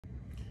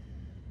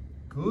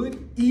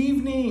Good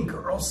evening,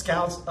 Girl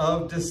Scouts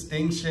of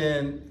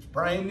Distinction. It's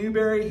Brian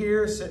Newberry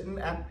here, sitting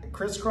at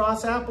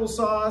Crisscross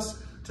Applesauce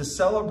to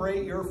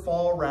celebrate your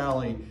fall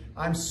rally.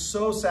 I'm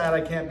so sad I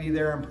can't be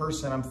there in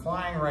person. I'm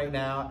flying right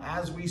now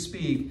as we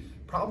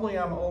speak. Probably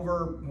I'm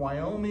over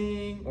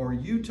Wyoming or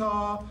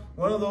Utah,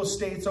 one of those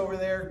states over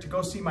there, to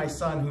go see my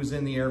son who's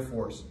in the Air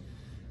Force.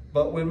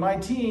 But when my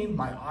team,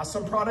 my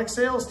awesome product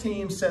sales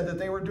team, said that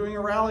they were doing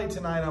a rally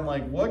tonight, I'm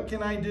like, what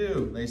can I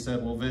do? They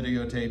said, we'll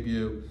videotape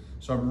you.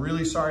 So I'm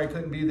really sorry I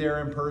couldn't be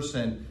there in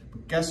person.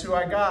 But guess who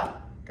I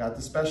got? Got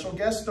the special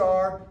guest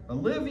star,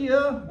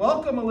 Olivia.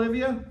 Welcome,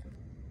 Olivia.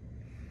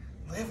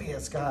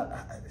 Olivia's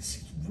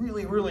she's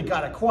really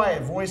got a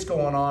quiet voice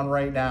going on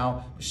right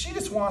now. She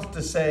just wants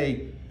to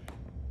say,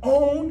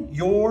 own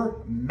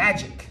your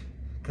magic.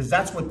 Because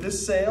that's what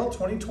this sale,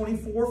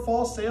 2024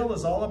 fall sale,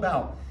 is all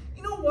about.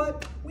 You know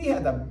what? We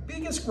had the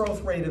biggest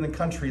growth rate in the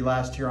country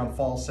last year on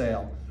fall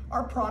sale.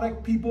 Our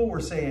product people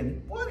were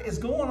saying, what is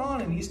going on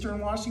in Eastern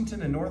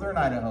Washington and Northern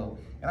Idaho?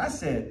 And I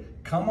said,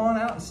 come on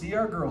out and see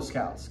our Girl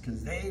Scouts,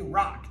 because they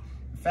rock.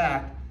 In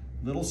fact,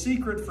 little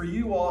secret for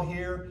you all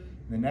here,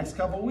 in the next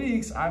couple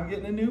weeks, I'm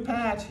getting a new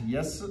patch.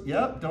 Yes,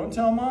 yep, don't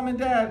tell mom and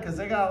dad, because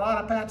they got a lot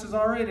of patches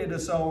already to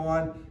sew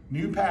on.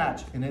 New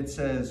patch, and it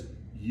says,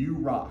 you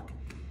rock.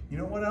 You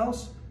know what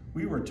else?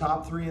 We were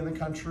top 3 in the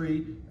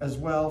country as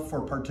well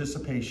for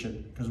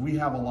participation, because we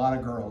have a lot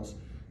of girls.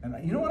 And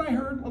you know what I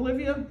heard,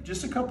 Olivia,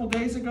 just a couple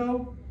days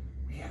ago?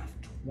 We have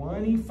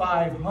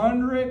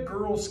 2,500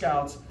 Girl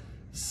Scouts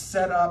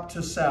set up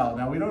to sell.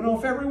 Now, we don't know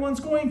if everyone's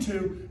going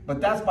to, but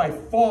that's by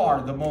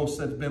far the most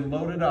that's been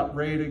loaded up,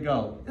 ready to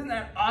go. Isn't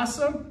that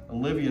awesome?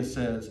 Olivia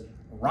says,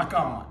 rock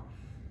on.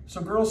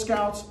 So Girl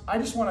Scouts, I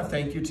just want to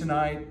thank you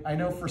tonight. I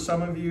know for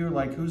some of you,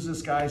 like, who's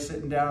this guy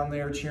sitting down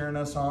there cheering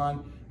us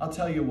on? I'll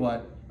tell you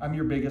what, I'm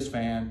your biggest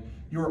fan.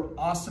 You're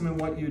awesome in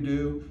what you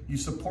do. You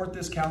support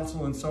this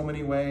council in so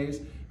many ways.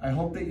 I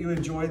hope that you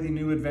enjoy the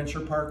new adventure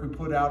park we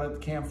put out at the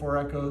Camp 4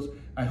 Echoes.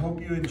 I hope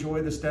you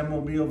enjoy the STEM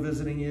Mobile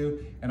visiting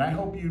you, and I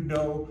hope you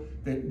know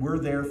that we're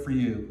there for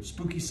you.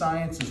 Spooky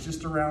Science is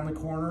just around the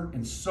corner,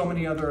 and so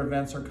many other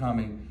events are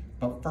coming.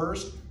 But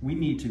first, we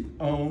need to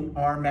own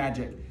our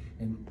magic.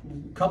 And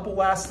a couple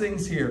last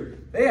things here.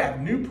 They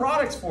have new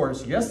products for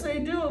us. Yes, they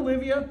do,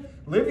 Olivia.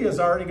 Olivia's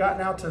already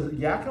gotten out to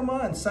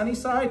Yakima and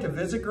Sunnyside to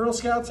visit Girl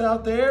Scouts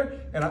out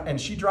there, and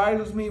she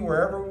drives me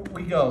wherever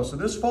we go. So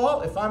this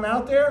fall, if I'm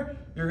out there,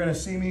 you're gonna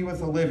see me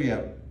with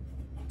Olivia.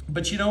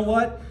 But you know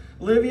what,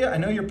 Olivia, I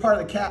know you're part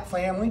of the cat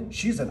family.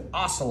 She's an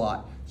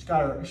ocelot.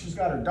 She's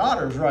got her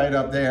daughters right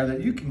up there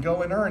that you can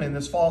go and earn in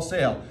this fall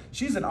sale.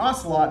 She's an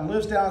ocelot and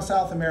lives down in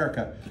South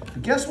America.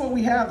 But guess what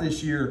we have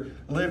this year,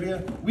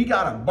 Olivia? We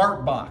got a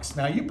bark box.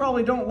 Now, you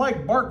probably don't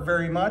like bark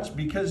very much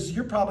because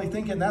you're probably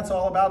thinking that's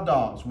all about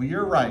dogs. Well,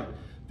 you're right.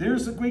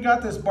 We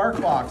got this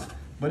bark box,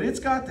 but it's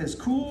got this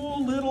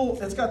cool little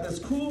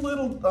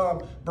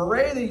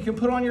beret that you can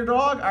put on your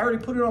dog. I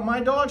already put it on my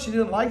dog. She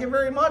didn't like it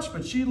very much,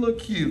 but she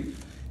looked cute.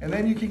 And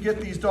then you can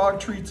get these dog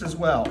treats as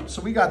well.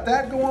 So we got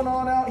that going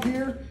on out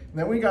here. And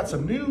then we got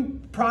some new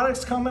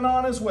products coming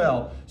on as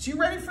well. So you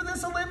ready for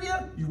this,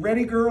 Olivia? You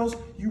ready, girls?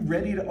 You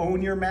ready to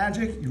own your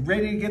magic? You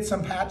ready to get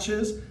some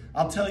patches?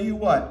 I'll tell you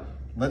what,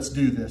 let's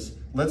do this.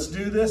 Let's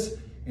do this.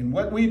 And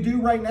what we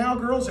do right now,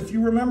 girls, if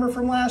you remember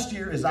from last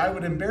year, is I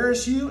would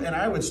embarrass you and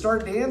I would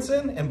start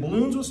dancing and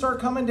balloons would start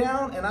coming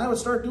down and I would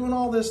start doing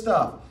all this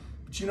stuff.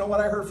 But you know what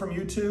I heard from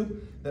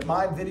YouTube? That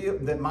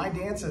my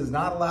dance is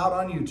not allowed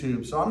on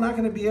YouTube. So I'm not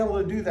gonna be able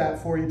to do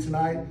that for you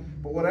tonight.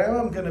 But what I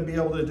am gonna be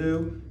able to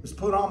do is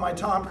put on my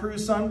Tom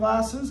Cruise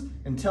sunglasses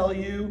and tell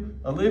you,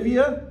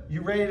 Olivia, you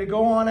ready to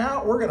go on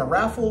out? We're gonna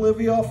raffle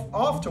Olivia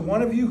off to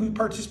one of you who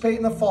participate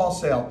in the fall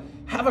sale.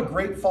 Have a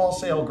great fall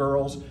sale,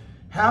 girls.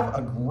 Have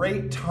a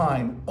great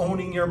time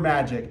owning your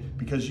magic,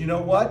 because you know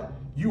what?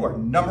 You are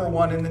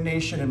 #1 in the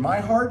nation in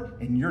my heart,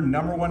 and you're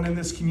 #1 in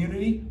this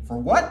community for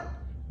what?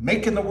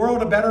 Making the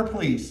world a better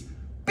place.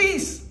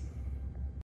 Peace.